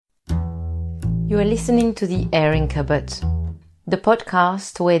You are listening to The Airing Cupboard, the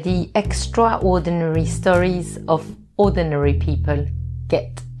podcast where the extraordinary stories of ordinary people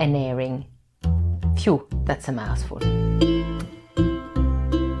get an airing. Phew, that's a mouthful.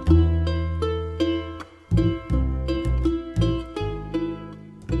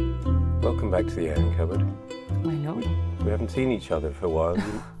 Welcome back to The Airing Cupboard. I know. We haven't seen each other for a while.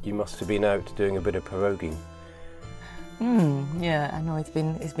 You must have been out doing a bit of proroguing. Yeah, I know it's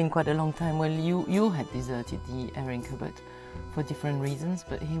been quite a long time. Well, you had deserted the Airing Cupboard for different reasons,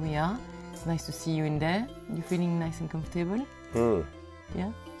 but here we are. It's nice to see you in there. You feeling nice and comfortable?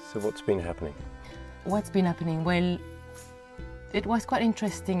 Yeah. So what's been happening? What's been happening? Well, it was quite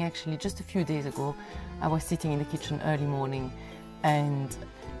interesting actually. Just a few days ago, I was sitting in the kitchen early morning and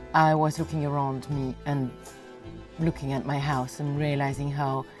I was looking around me and looking at my house and realizing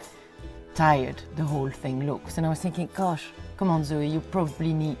how tired the whole thing looks. And I was thinking, gosh, come on Zoe, you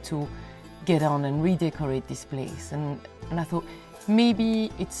probably need to get on and redecorate this place. And I thought, maybe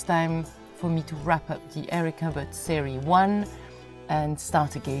it's time for me to wrap up the Airing Cupboard Series 1 and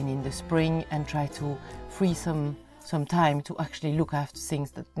start again in the spring and try to free some time to actually look after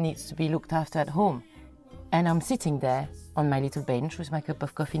things that needs to be looked after at home. And I'm sitting there on my little bench with my cup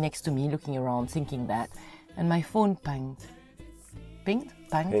of coffee next to me, looking around, thinking that, and my phone pinged. Pinged?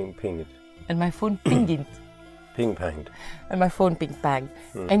 Panged? Pinged. And my phone pinged. Ping-panged. And my phone ping-panged.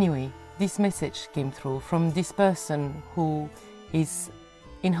 Anyway, this message came through from this person who is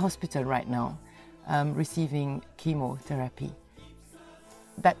in hospital right now, receiving chemotherapy.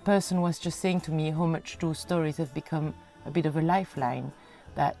 That person was just saying to me how much those stories have become a bit of a lifeline,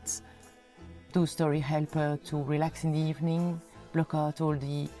 that those stories help her to relax in the evening, block out all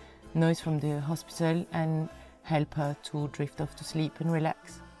the noise from the hospital and help her to drift off to sleep and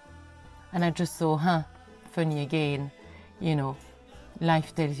relax. And I just thought, funny again, you know,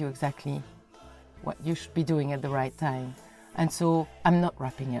 life tells you exactly what you should be doing at the right time. And so I'm not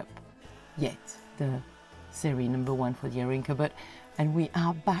wrapping up yet the series number 1 for the Airing Cupboard, and we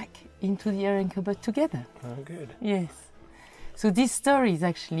are back into the Airing Cupboard together. Oh, good. Yes. So this story is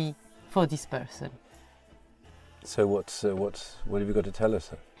actually for this person. So what have you got to tell us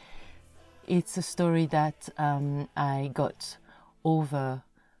then? It's a story that I got over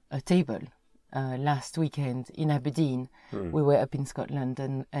a table last weekend in Aberdeen. We were up in Scotland,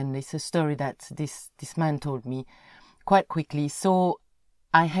 and it's a story that this man told me quite quickly. So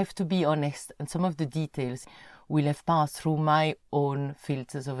I have to be honest, and some of the details will have passed through my own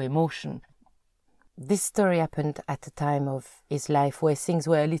filters of emotion. This story happened at a time of his life where things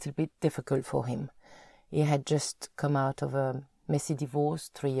were a little bit difficult for him. He had just come out of a messy divorce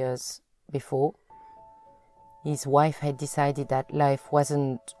 3 years before. His wife had decided that life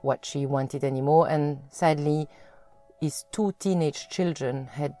wasn't what she wanted anymore, and sadly, his 2 teenage children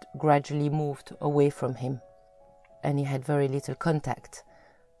had gradually moved away from him, and he had very little contact,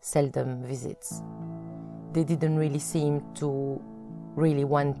 seldom visits. They didn't really seem to really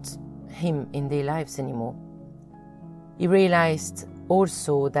want him in their lives anymore. He realized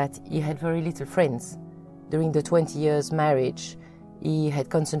also that he had very little friends. During the 20 years marriage, he had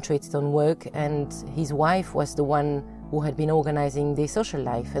concentrated on work, and his wife was the one who had been organizing their social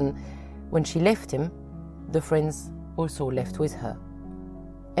life, and when she left him, the friends also left with her.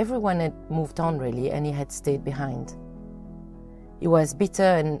 Everyone had moved on really, and he had stayed behind. He was bitter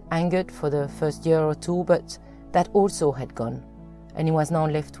and angered for the first year or 2, but that also had gone, and he was now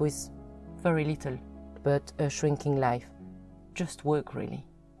left with very little but a shrinking life. Just work really.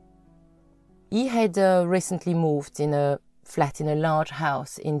 He had recently moved in a flat in a large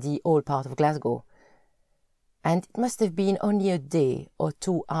house in the old part of Glasgow. And it must have been only a day or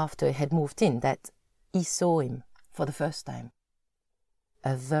 2 after he had moved in that he saw him for the first time.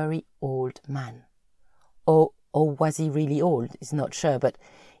 A very old man. Or was he really old? He's not sure, but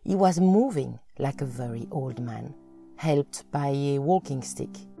he was moving like a very old man, helped by a walking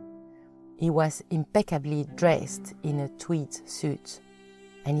stick. He was impeccably dressed in a tweed suit,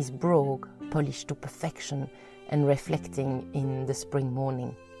 and his brogue polished to perfection and reflecting in the spring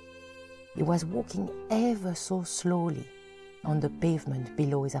morning. He was walking ever so slowly on the pavement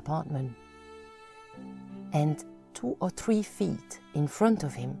below his apartment. And 2 or 3 feet in front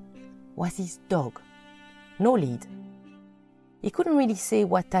of him was his dog. No lead. He couldn't really say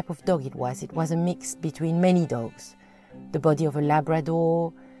what type of dog it was. It was a mix between many dogs. The body of a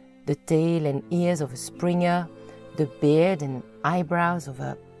Labrador, the tail and ears of a Springer, the beard and eyebrows of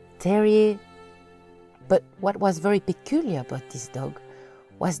a Terrier. But what was very peculiar about this dog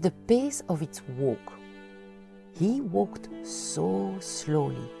was the pace of its walk. He walked so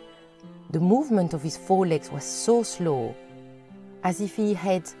slowly. The movement of his forelegs was so slow, as if he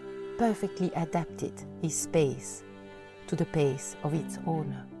had perfectly adapted his space to the pace of its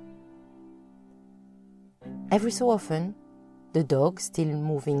owner. Every so often, the dog, still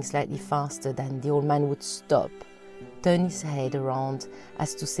moving slightly faster than the old man, would stop, turn his head around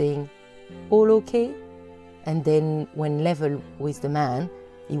as to saying, "All okay?" And then, when level with the man,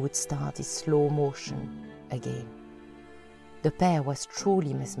 he would start his slow motion again. The pair was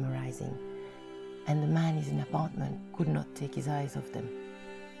truly mesmerizing, and the man in his apartment could not take his eyes off them.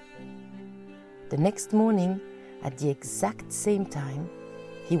 The next morning, at the exact same time,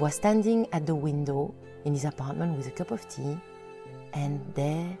 he was standing at the window in his apartment with a cup of tea, and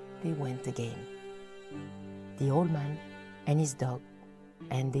there they went again. The old man and his dog,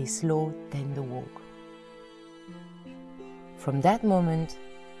 and their slow, tender walk. From that moment,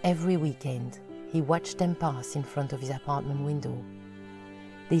 every weekend, he watched them pass in front of his apartment window.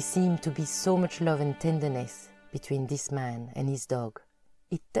 There seemed to be so much love and tenderness between this man and his dog.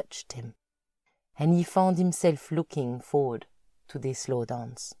 It touched him, and he found himself looking forward to their slow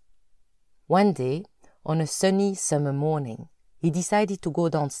dance. One day, on a sunny summer morning, he decided to go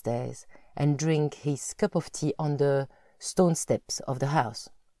downstairs and drink his cup of tea on the stone steps of the house.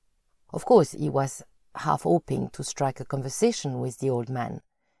 Of course, he was half hoping to strike a conversation with the old man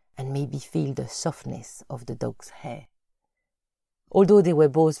and maybe feel the softness of the dog's hair. Although they were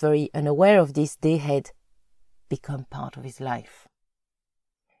both very unaware of this, they had become part of his life.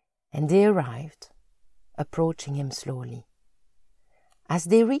 And they arrived, approaching him slowly. As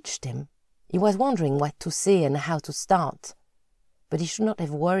they reached him, he was wondering what to say and how to start, but he should not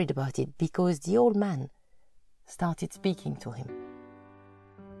have worried about it because the old man started speaking to him.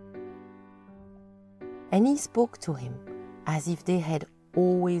 And he spoke to him as if they had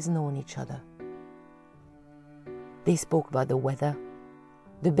always known each other. They spoke about the weather,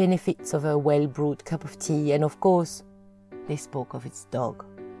 the benefits of a well-brewed cup of tea, and of course, they spoke of its dog.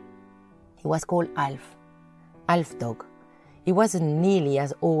 He was called Alf Dog. He wasn't nearly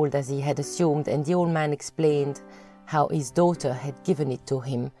as old as he had assumed, and the old man explained how his daughter had given it to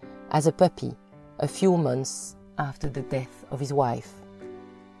him as a puppy a few months after the death of his wife.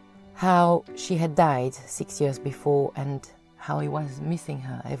 How she had died 6 years before and how he was missing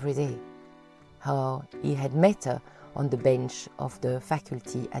her every day. How he had met her on the bench of the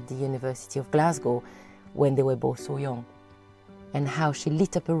faculty at the University of Glasgow when they were both so young. And how she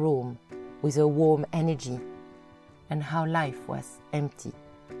lit up a room with a warm energy, and how life was empty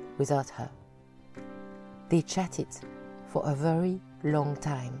without her. They chatted for a very long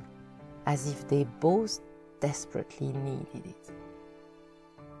time, as if they both desperately needed it.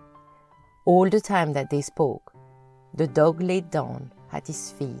 All the time that they spoke, the dog laid down at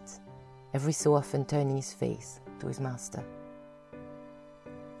his feet, every so often turning his face to his master.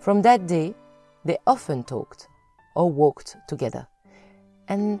 From that day, they often talked or walked together,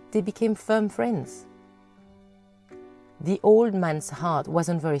 and they became firm friends. The old man's heart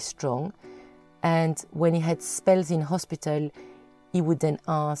wasn't very strong, and when he had spells in hospital, he would then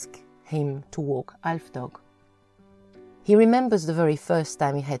ask him to walk Alf Dog. He remembers the very first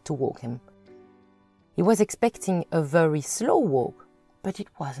time he had to walk him. He was expecting a very slow walk, but it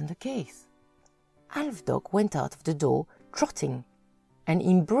wasn't the case. Alf Dog went out of the door trotting and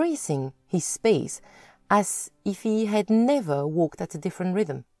embracing his space as if he had never walked at a different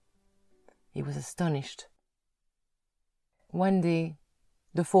rhythm. He was astonished. One day,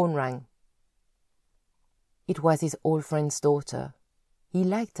 the phone rang. It was his old friend's daughter. He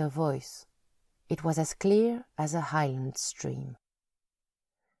liked her voice. It was as clear as a highland stream.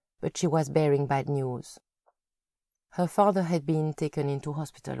 But she was bearing bad news. Her father had been taken into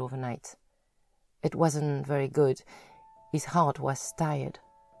hospital overnight. It wasn't very good. His heart was tired,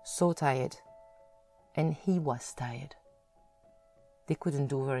 so tired, and he was tired. They couldn't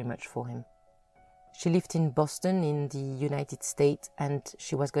do very much for him. She lived in Boston in the United States, and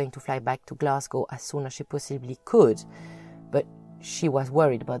she was going to fly back to Glasgow as soon as she possibly could, but she was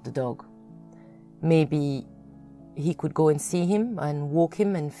worried about the dog. Maybe he could go and see him and walk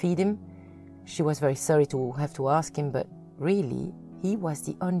him and feed him. She was very sorry to have to ask him, but really, he was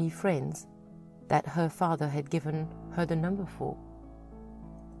the only friend that her father had given her the number for.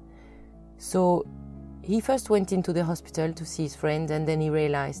 So he first went into the hospital to see his friend, and then he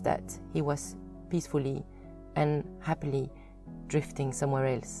realized that he was peacefully and happily drifting somewhere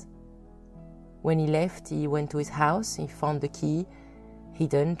else. When he left, he went to his house, he found the key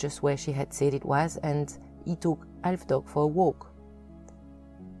hidden just where she had said it was, and he took Alf Dog for a walk.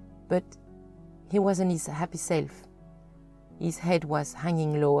 But he wasn't his happy self. His head was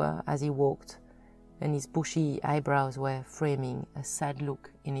hanging lower as he walked, and his bushy eyebrows were framing a sad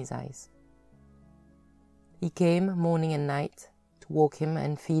look in his eyes. He came morning and night to walk him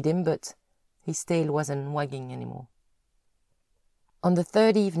and feed him, but his tail wasn't wagging anymore. On the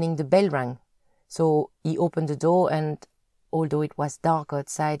third evening, the bell rang, so he opened the door, and although it was dark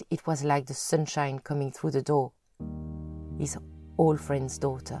outside, it was like the sunshine coming through the door. His old friend's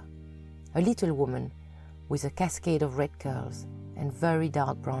daughter, a little woman with a cascade of red curls and very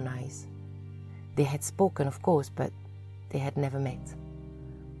dark brown eyes. They had spoken, of course, but they had never met.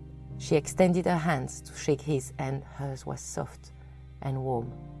 She extended her hands to shake his, and hers was soft and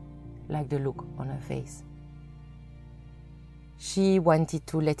warm, like the look on her face. She wanted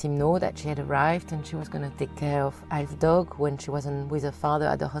to let him know that she had arrived and she was going to take care of Alf Dog when she wasn't with her father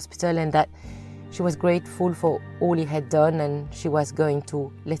at the hospital, and that she was grateful for all he had done, and she was going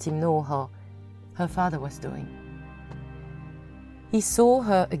to let him know how her father was doing. He saw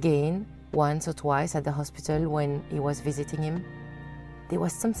her again once or twice at the hospital when he was visiting him. There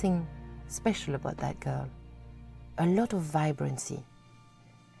was something special about that girl. A lot of vibrancy,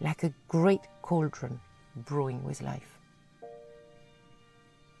 like a great cauldron brewing with life.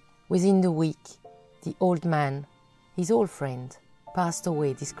 Within the week, the old man, his old friend, passed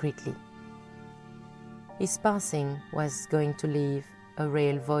away discreetly. His passing was going to leave a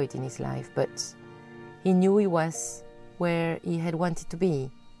real void in his life, but he knew he was where he had wanted to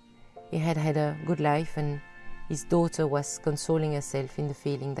be. He had had a good life, and his daughter was consoling herself in the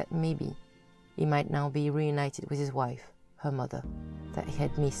feeling that maybe he might now be reunited with his wife, her mother, that he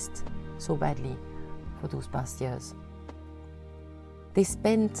had missed so badly for those past years. They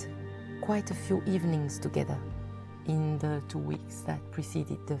spent quite a few evenings together in the 2 weeks that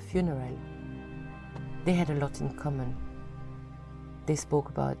preceded the funeral. They had a lot in common. They spoke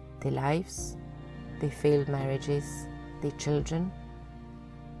about their lives, their failed marriages, their children,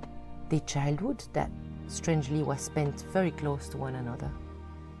 their childhood that strangely was spent very close to one another.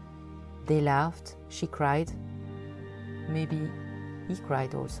 They laughed, she cried, maybe he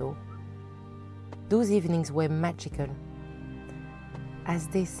cried also. Those evenings were magical. As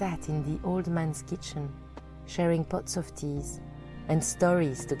they sat in the old man's kitchen, sharing pots of teas and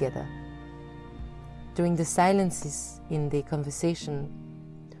stories together. During the silences in their conversation,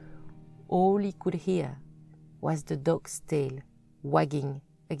 all he could hear was the dog's tail wagging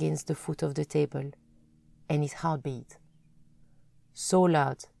against the foot of the table and his heartbeat, so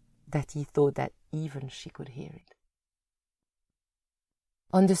loud that he thought that even she could hear it.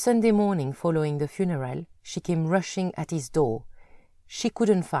 On the Sunday morning following the funeral, she came rushing at his door. She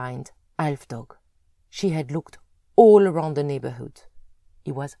couldn't find Alf Dog. She had looked all around the neighborhood.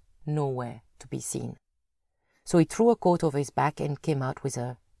 He was nowhere to be seen. So he threw a coat over his back and came out with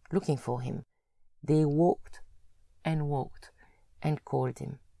her, looking for him. They walked and called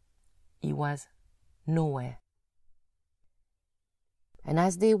him. He was nowhere. And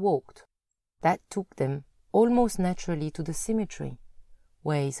as they walked, that took them almost naturally to the cemetery,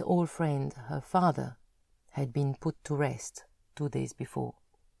 where his old friend, her father, had been put to rest 2 days before.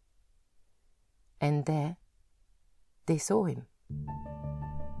 And there they saw him,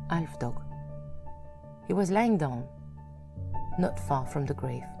 Alf Dog. He was lying down, not far from the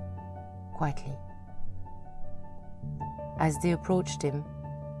grave, quietly. As they approached him,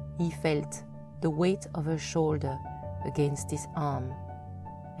 he felt the weight of her shoulder against his arm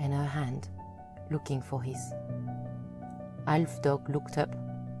and her hand looking for his. Alf Dog looked up.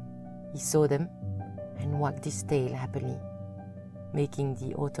 He saw them and wagged his tail happily, making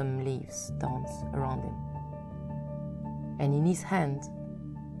the autumn leaves dance around him. And in his hand,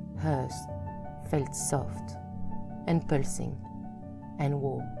 hers felt soft and pulsing and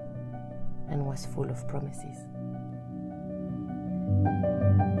warm and was full of promises.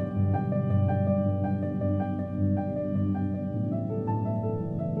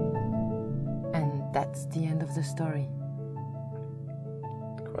 And that's the end of the story.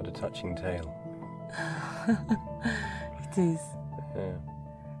 Quite a touching tale. It is. Yeah.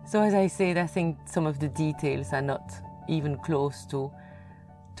 So as I said, I think some of the details are not even close to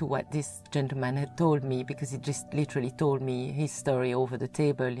what this gentleman had told me, because he just literally told me his story over the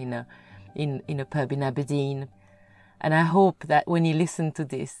table in a pub in Aberdeen. And I hope that when he listened to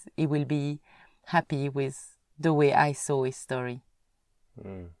this, he will be happy with the way I saw his story.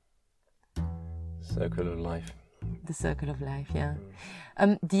 Circle of life. The circle of life, yeah.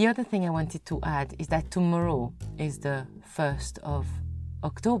 The other thing I wanted to add is that tomorrow is the 1st of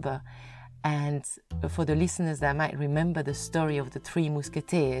October, and for the listeners that might remember the story of the Three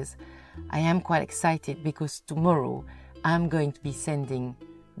Musketeers, I am quite excited because tomorrow I'm going to be sending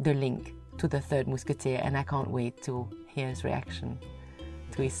the link to the third Musketeer, and I can't wait to hear his reaction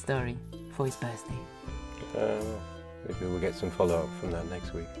to his story for his birthday. Maybe we'll get some follow-up from that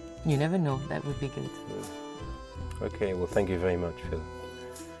next week. You never know, that would be good. Okay, well, thank you very much, Phil.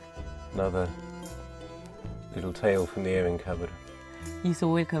 Another little tale from the airing cupboard. You're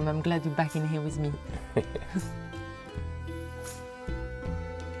so welcome. I'm glad you're back in here with me.